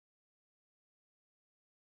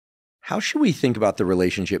How should we think about the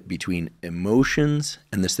relationship between emotions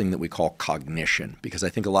and this thing that we call cognition? Because I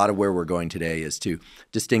think a lot of where we're going today is to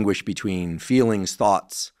distinguish between feelings,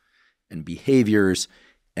 thoughts, and behaviors.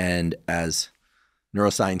 And as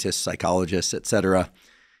neuroscientists, psychologists, et cetera,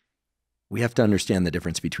 we have to understand the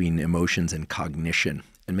difference between emotions and cognition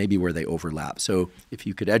and maybe where they overlap. So if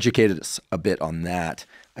you could educate us a bit on that,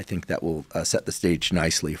 I think that will set the stage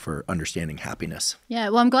nicely for understanding happiness. Yeah,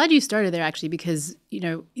 well, I'm glad you started there, actually, because,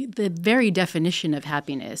 the very definition of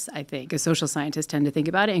happiness, I think, as social scientists tend to think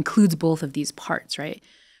about it, includes both of these parts, right?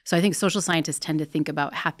 So I think social scientists tend to think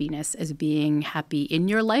about happiness as being happy in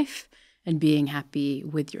your life and being happy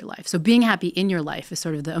with your life. So being happy in your life is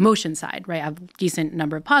sort of the emotion side, right? I have a decent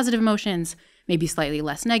number of positive emotions, maybe slightly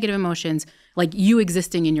less negative emotions. Like you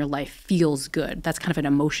existing in your life feels good. That's kind of an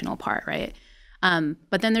emotional part, right?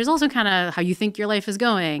 But then there's also kind of how you think your life is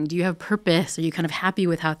going. Do you have purpose? Are you kind of happy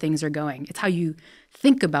with how things are going? It's how you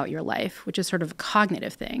think about your life, which is sort of a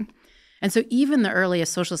cognitive thing. And so even the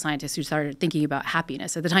earliest social scientists who started thinking about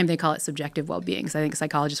happiness, at the time they call it subjective well-being, because I think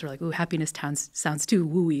psychologists were like, ooh, happiness sounds too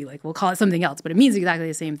woo-y, like we'll call it something else, but it means exactly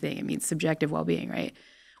the same thing. It means subjective well-being, right?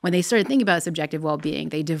 When they started thinking about subjective well-being,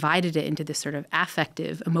 they divided it into this sort of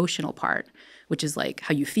affective, emotional part, which is like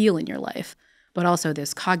how you feel in your life, but also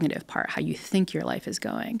this cognitive part, how you think your life is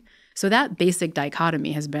going. So that basic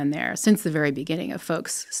dichotomy has been there since the very beginning of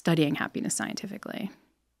folks studying happiness scientifically.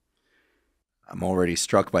 I'm already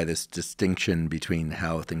struck by this distinction between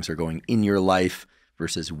how things are going in your life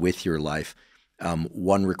versus with your life.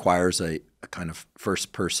 One requires a kind of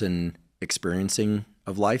first-person experiencing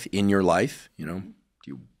of life in your life. Do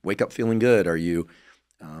you wake up feeling good? Are you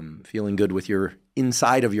feeling good with your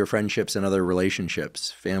inside of your friendships and other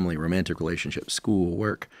relationships, family, romantic relationships, school,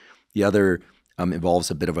 work? The other involves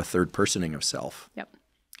a bit of a third-personing of self. Yep.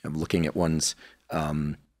 Of looking at one's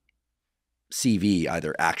CV,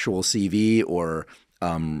 either actual CV or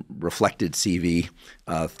reflected CV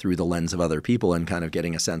through the lens of other people and kind of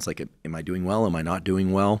getting a sense like, am I doing well? Am I not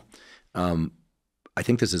doing well? I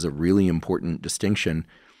think this is a really important distinction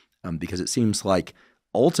because it seems like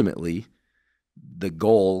ultimately the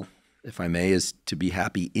goal, if I may, is to be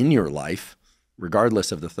happy in your life,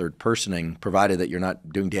 regardless of the third personing, provided that you're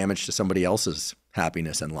not doing damage to somebody else's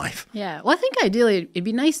happiness and life. Yeah. Well, I think ideally it'd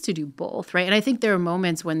be nice to do both, right? And I think there are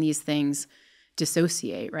moments when these things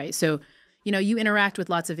dissociate, right? So, you interact with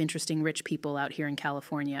lots of interesting rich people out here in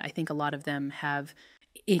California. I think a lot of them have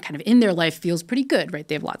kind of in their life feels pretty good, right?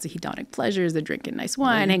 They have lots of hedonic pleasures. They're drinking nice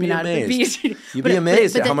wine, hanging out at the beach. You'd be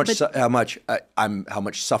amazed at how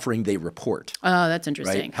much suffering they report. Oh, that's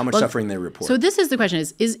interesting. Right? How much suffering they report. So this is the question: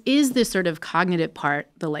 is this sort of cognitive part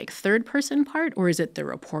the like third person part, or is it the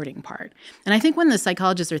reporting part? And I think when the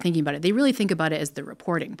psychologists are thinking about it, they really think about it as the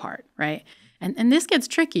reporting part, right? And this gets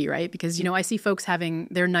tricky, right? Because, I see folks having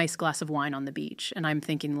their nice glass of wine on the beach, and I'm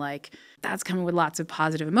thinking like, that's coming with lots of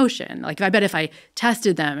positive emotion. Like, I bet if I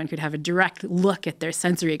tested them and could have a direct look at their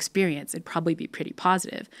sensory experience, it'd probably be pretty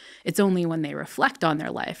positive. It's only when they reflect on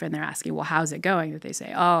their life and they're asking, well, how's it going? That they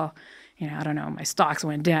say, oh, I don't know, my stocks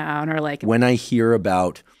went down, or like. When I hear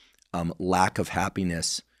about lack of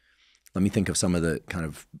happiness, let me think of some of the kind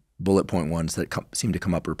of bullet point ones that seem to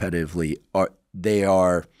come up repetitively. They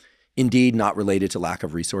are indeed not related to lack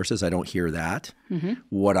of resources. I don't hear that. Mm-hmm.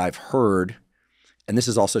 What I've heard, and this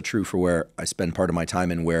is also true for where I spend part of my time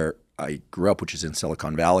and where I grew up, which is in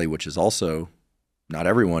Silicon Valley, which is also not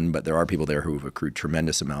everyone, but there are people there who have accrued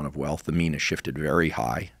tremendous amount of wealth. The mean has shifted very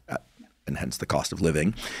high, and hence the cost of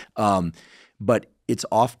living. But it's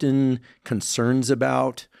often concerns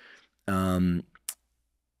about their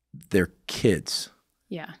kids.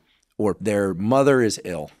 Yeah. Or their mother is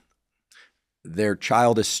ill. Their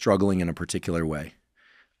child is struggling in a particular way.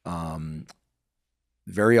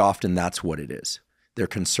 Very often that's what it is. They're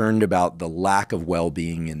concerned about the lack of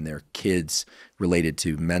well-being in their kids related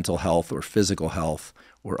to mental health or physical health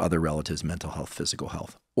or other relatives' mental health, physical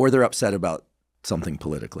health. Or they're upset about something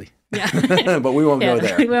politically. Yeah. But we won't go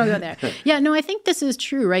there. We won't go there. Yeah, no, I think this is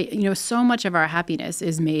true, right? So much of our happiness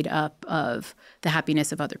is made up of the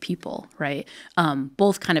happiness of other people, right?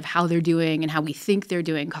 Both kind of how they're doing and how we think they're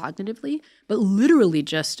doing cognitively, but literally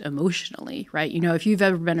just emotionally, right? If you've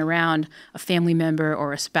ever been around a family member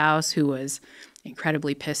or a spouse who was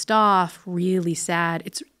incredibly pissed off, really sad,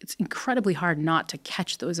 it's incredibly hard not to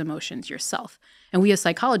catch those emotions yourself. And we as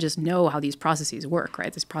psychologists know how these processes work,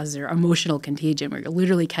 right? These processes are emotional contagion, where you're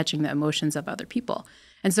literally catching the emotions of other people.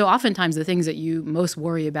 And so oftentimes the things that you most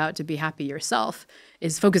worry about to be happy yourself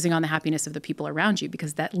is focusing on the happiness of the people around you,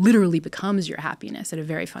 because that literally becomes your happiness at a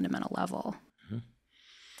very fundamental level. Mm-hmm.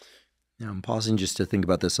 Now I'm pausing just to think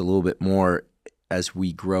about this a little bit more. As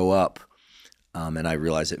we grow up, And I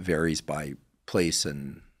realize it varies by place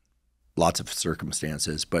and lots of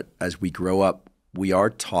circumstances. But as we grow up, we are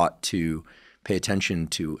taught to pay attention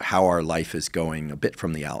to how our life is going a bit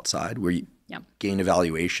from the outside, where you gain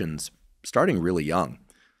evaluations starting really young.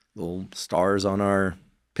 Little stars on our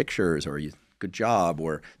pictures, or good job,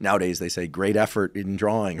 or nowadays they say great effort in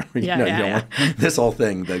drawing. This whole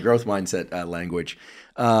thing, the growth mindset language.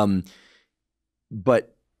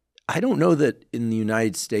 But I don't know that in the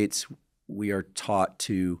United States we are taught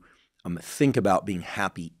to think about being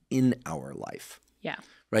happy in our life. Yeah.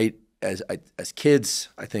 Right? As kids,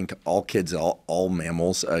 I think all kids, all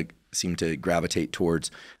mammals seem to gravitate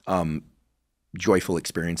towards joyful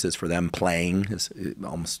experiences for them. Playing is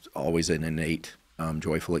almost always an innate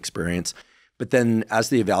joyful experience. But then as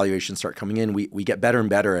the evaluations start coming in, we get better and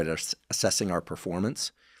better at assessing our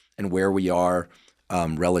performance and where we are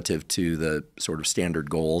relative to the sort of standard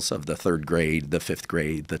goals of the third grade, the fifth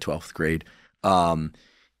grade, the 12th grade.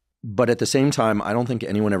 But at the same time, I don't think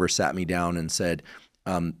anyone ever sat me down and said,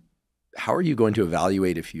 how are you going to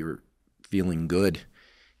evaluate if you're feeling good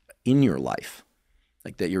in your life?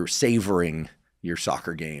 Like that you're savoring your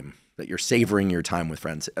soccer game, that you're savoring your time with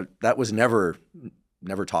friends. That was never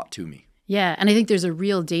taught to me. Yeah, and I think there's a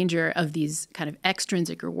real danger of these kind of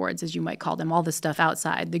extrinsic rewards, as you might call them, all the stuff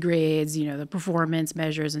outside, the grades, the performance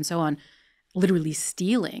measures and so on, literally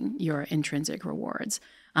stealing your intrinsic rewards.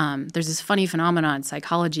 There's this funny phenomenon in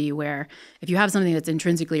psychology where if you have something that's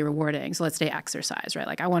intrinsically rewarding, so let's say exercise, right?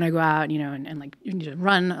 Like I want to go out, and like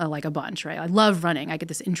run like a bunch, right? I love running. I get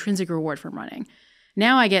this intrinsic reward from running.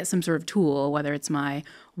 Now I get some sort of tool, whether it's my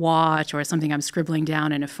watch or something I'm scribbling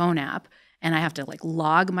down in a phone app, and I have to like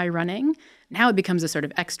log my running. Now it becomes a sort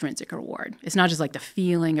of extrinsic reward. It's not just like the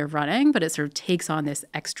feeling of running, but it sort of takes on this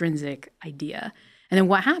extrinsic idea. And then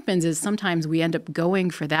what happens is sometimes we end up going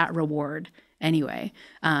for that reward anyway.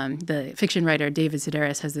 The fiction writer David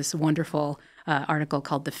Sedaris has this wonderful article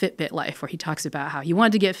called The Fitbit Life, where he talks about how he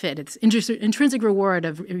wanted to get fit. It's intrinsic reward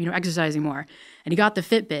of exercising more. And he got the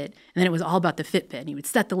Fitbit, and then it was all about the Fitbit. And he would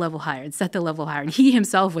set the level higher and set the level higher. And he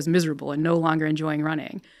himself was miserable and no longer enjoying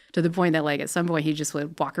running, to the point that like at some point he just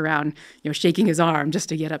would walk around, shaking his arm just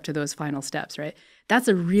to get up to those final steps, right? That's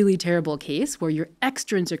a really terrible case where your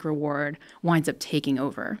extrinsic reward winds up taking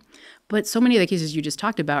over. But so many of the cases you just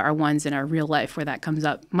talked about are ones in our real life where that comes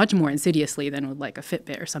up much more insidiously than with like a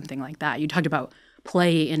Fitbit or something like that. You talked about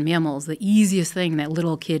play in mammals, the easiest thing that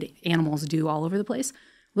little kid animals do all over the place.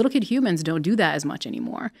 Little kid humans don't do that as much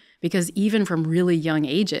anymore because even from really young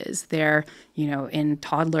ages, they're, in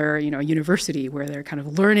toddler, university where they're kind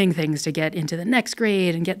of learning things to get into the next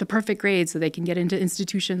grade and get the perfect grade so they can get into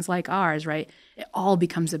institutions like ours, right? It all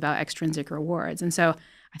becomes about extrinsic rewards. And so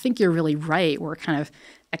I think you're really right. We're kind of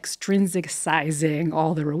extrinsicizing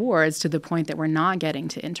all the rewards to the point that we're not getting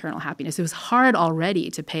to internal happiness. It was hard already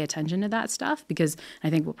to pay attention to that stuff because I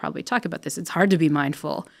think we'll probably talk about this. It's hard to be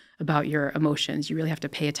mindful about your emotions. You really have to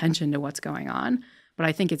pay attention to what's going on. But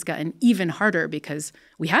I think it's gotten even harder because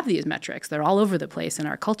we have these metrics. They're all over the place in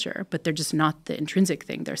our culture, but they're just not the intrinsic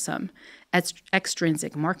thing. There's some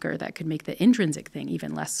extrinsic marker that could make the intrinsic thing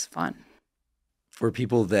even less fun. For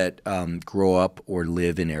people that grow up or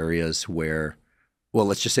live in areas where, well,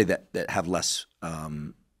 let's just say that have less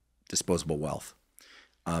disposable wealth,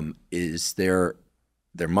 there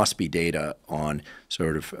must be data on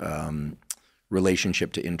sort of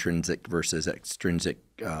relationship to intrinsic versus extrinsic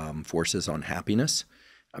forces on happiness.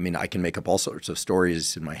 I mean, I can make up all sorts of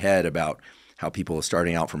stories in my head about how people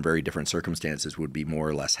starting out from very different circumstances would be more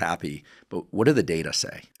or less happy. But what do the data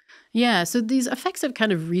say? Yeah, so these effects of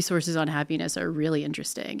kind of resources on happiness are really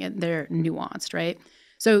interesting and they're nuanced, right?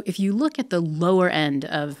 So if you look at the lower end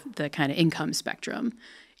of the kind of income spectrum,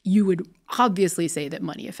 you would obviously say that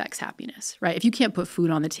money affects happiness, right? If you can't put food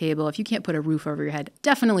on the table, if you can't put a roof over your head,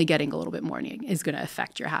 definitely getting a little bit more is going to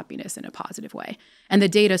affect your happiness in a positive way. And the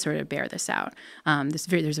data sort of bear this out.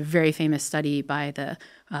 There's a very famous study by the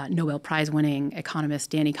Nobel Prize-winning economist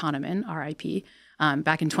Danny Kahneman, RIP.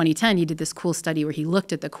 Back in 2010, he did this cool study where he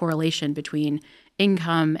looked at the correlation between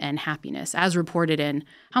income and happiness as reported in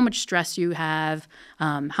how much stress you have,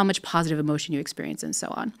 how much positive emotion you experience, and so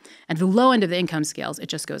on. And the low end of the income scales, it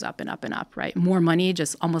just goes up and up and up, right? More money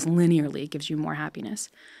just almost linearly gives you more happiness.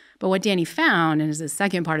 But what Danny found, and is the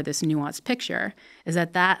second part of this nuanced picture, is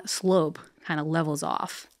that slope kind of levels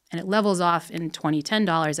off. And it levels off in 2010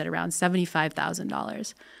 dollars at around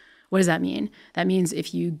 $75,000. What does that mean? That means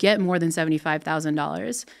if you get more than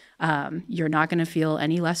 $75,000, you're not going to feel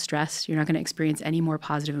any less stressed. You're not going to experience any more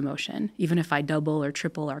positive emotion. Even if I double or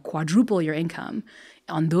triple or quadruple your income,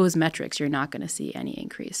 on those metrics, you're not going to see any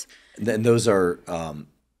increase. Then those are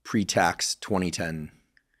pre-tax 2010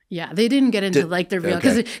 Yeah, they didn't get into like the real,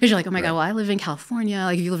 because okay. you're like, oh my God, well, I live in California.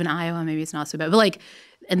 Like if you live in Iowa, maybe it's not so bad. But like,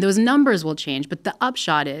 and those numbers will change. But the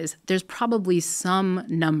upshot is there's probably some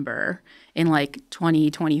number in like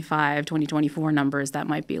 2025, 2024 numbers that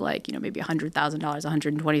might be like, maybe $100,000,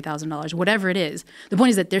 $120,000, whatever it is. The point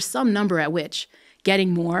is that there's some number at which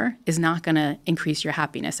getting more is not going to increase your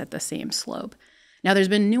happiness at the same slope. Now, there's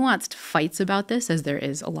been nuanced fights about this, as there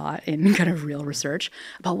is a lot in kind of real research,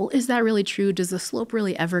 about, well, is that really true? Does the slope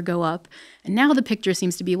really ever go up? And now the picture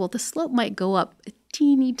seems to be, well, the slope might go up a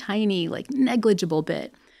teeny tiny, like negligible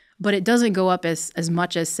bit, but it doesn't go up as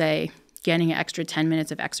much as, say, getting an extra 10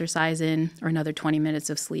 minutes of exercise in, or another 20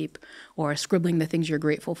 minutes of sleep, or scribbling the things you're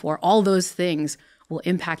grateful for. All those things will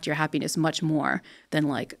impact your happiness much more than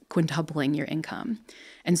like quintupling your income.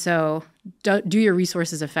 And so do your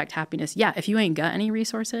resources affect happiness? Yeah, if you ain't got any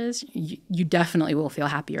resources, you definitely will feel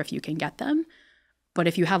happier if you can get them. But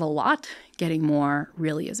if you have a lot, getting more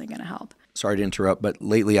really isn't going to help. Sorry to interrupt, but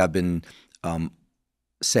lately I've been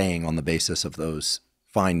saying on the basis of those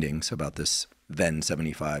findings about this then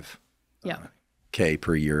 75 K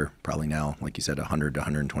per year, probably now, like you said, 100 to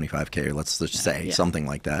 125K, or let's just say something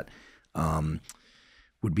like that,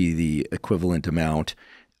 would be the equivalent amount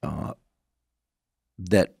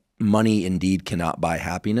that money indeed cannot buy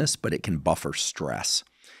happiness, but it can buffer stress.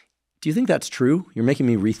 Do you think that's true? You're making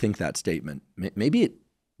me rethink that statement. Maybe it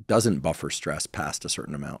doesn't buffer stress past a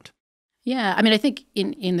certain amount. Yeah, I mean, I think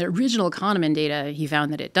in the original Kahneman data, he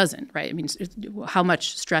found that it doesn't, right? I mean, how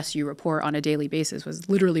much stress you report on a daily basis was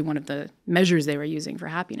literally one of the measures they were using for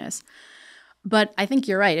happiness. But I think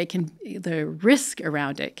you're right. The risk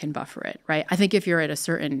around it can buffer it, right? I think if you're at a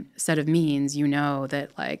certain set of means, you know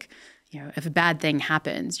that like, if a bad thing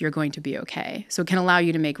happens, you're going to be okay. So it can allow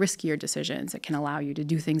you to make riskier decisions. It can allow you to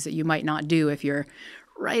do things that you might not do if you're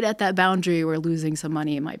right at that boundary where losing some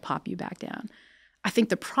money might pop you back down. I think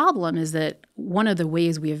the problem is that one of the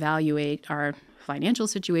ways we evaluate our financial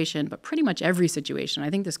situation, but pretty much every situation, I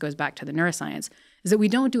think this goes back to the neuroscience, is that we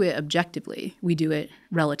don't do it objectively. We do it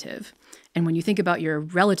relative. And when you think about your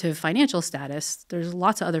relative financial status, there's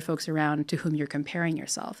lots of other folks around to whom you're comparing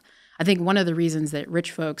yourself. I think one of the reasons that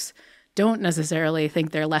rich folks don't necessarily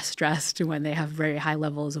think they're less stressed when they have very high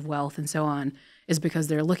levels of wealth and so on is because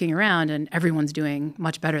they're looking around and everyone's doing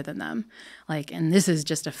much better than them. And this is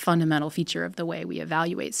just a fundamental feature of the way we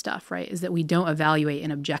evaluate stuff, right? Is that we don't evaluate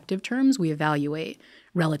in objective terms, we evaluate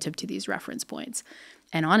relative to these reference points.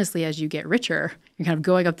 And honestly, as you get richer, you're kind of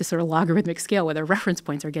going up this sort of logarithmic scale where the reference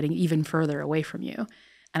points are getting even further away from you.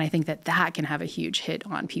 And I think that can have a huge hit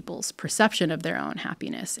on people's perception of their own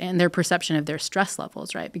happiness and their perception of their stress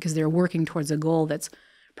levels, right? Because they're working towards a goal that's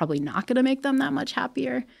probably not going to make them that much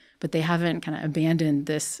happier, but they haven't kind of abandoned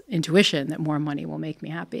this intuition that more money will make me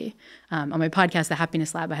happy. On my podcast, The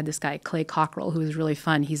Happiness Lab, I had this guy, Clay Cockrell, who was really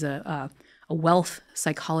fun. He's a wealth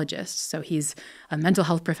psychologist. So he's a mental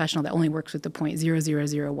health professional that only works with the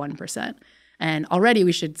 0.0001%. And already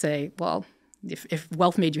we should say, well, if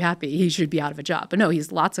wealth made you happy, he should be out of a job. But no,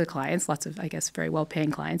 he's lots of clients, lots of, I guess, very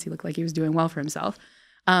well-paying clients. He looked like he was doing well for himself.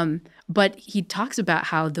 But he talks about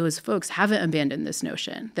how those folks haven't abandoned this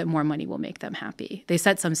notion that more money will make them happy. They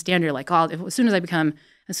set some standard like, as soon as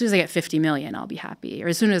I get 50 million, I'll be happy, or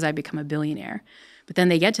as soon as I become a billionaire. But then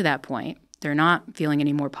they get to that point, they're not feeling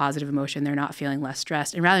any more positive emotion, they're not feeling less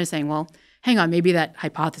stressed. And rather than saying, well, hang on, maybe that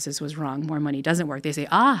hypothesis was wrong, more money doesn't work, they say,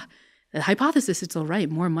 the hypothesis is still right,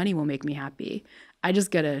 more money will make me happy.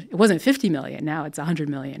 It wasn't 50 million, now it's 100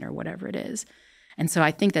 million or whatever it is. And so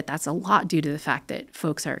I think that that's a lot due to the fact that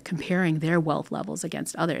folks are comparing their wealth levels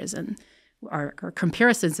against others. And our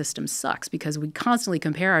comparison system sucks because we constantly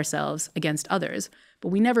compare ourselves against others, but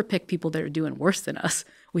we never pick people that are doing worse than us.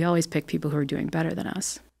 We always pick people who are doing better than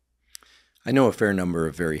us. I know a fair number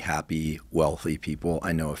of very happy, wealthy people.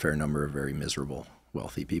 I know a fair number of very miserable,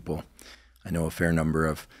 wealthy people. I know a fair number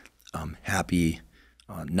of happy,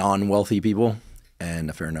 non-wealthy people, and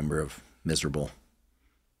a fair number of miserable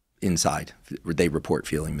inside. They report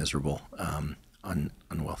feeling miserable,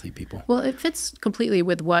 unwealthy people. Well, it fits completely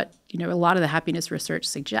with what a lot of the happiness research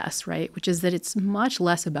suggests, right? Which is that it's much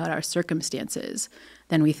less about our circumstances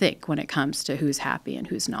than we think when it comes to who's happy and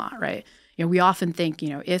who's not, right? We often think,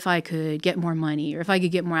 if I could get more money, or if I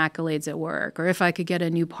could get more accolades at work, or if I could get a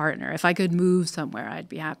new partner, if I could move somewhere, I'd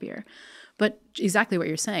be happier. But exactly what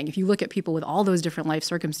you're saying, if you look at people with all those different life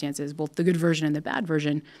circumstances, both the good version and the bad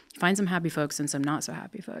version, you find some happy folks and some not so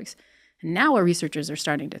happy folks. And now what researchers are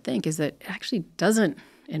starting to think is that it actually doesn't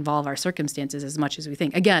involve our circumstances as much as we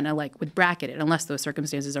think. Again, I like with bracketed, unless those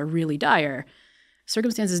circumstances are really dire,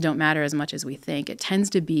 circumstances don't matter as much as we think. It tends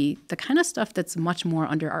to be the kind of stuff that's much more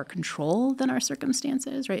under our control than our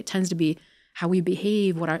circumstances, right? It tends to be how we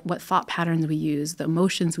behave, what thought patterns we use, the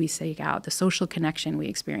emotions we seek out, the social connection we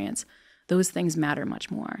experience. Those things matter much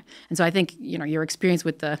more. And so I think, your experience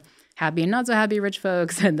with the happy and not so happy rich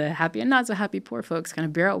folks and the happy and not so happy poor folks kind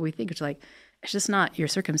of bear out what we think. It's like, it's just not your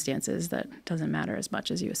circumstances that doesn't matter as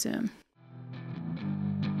much as you assume.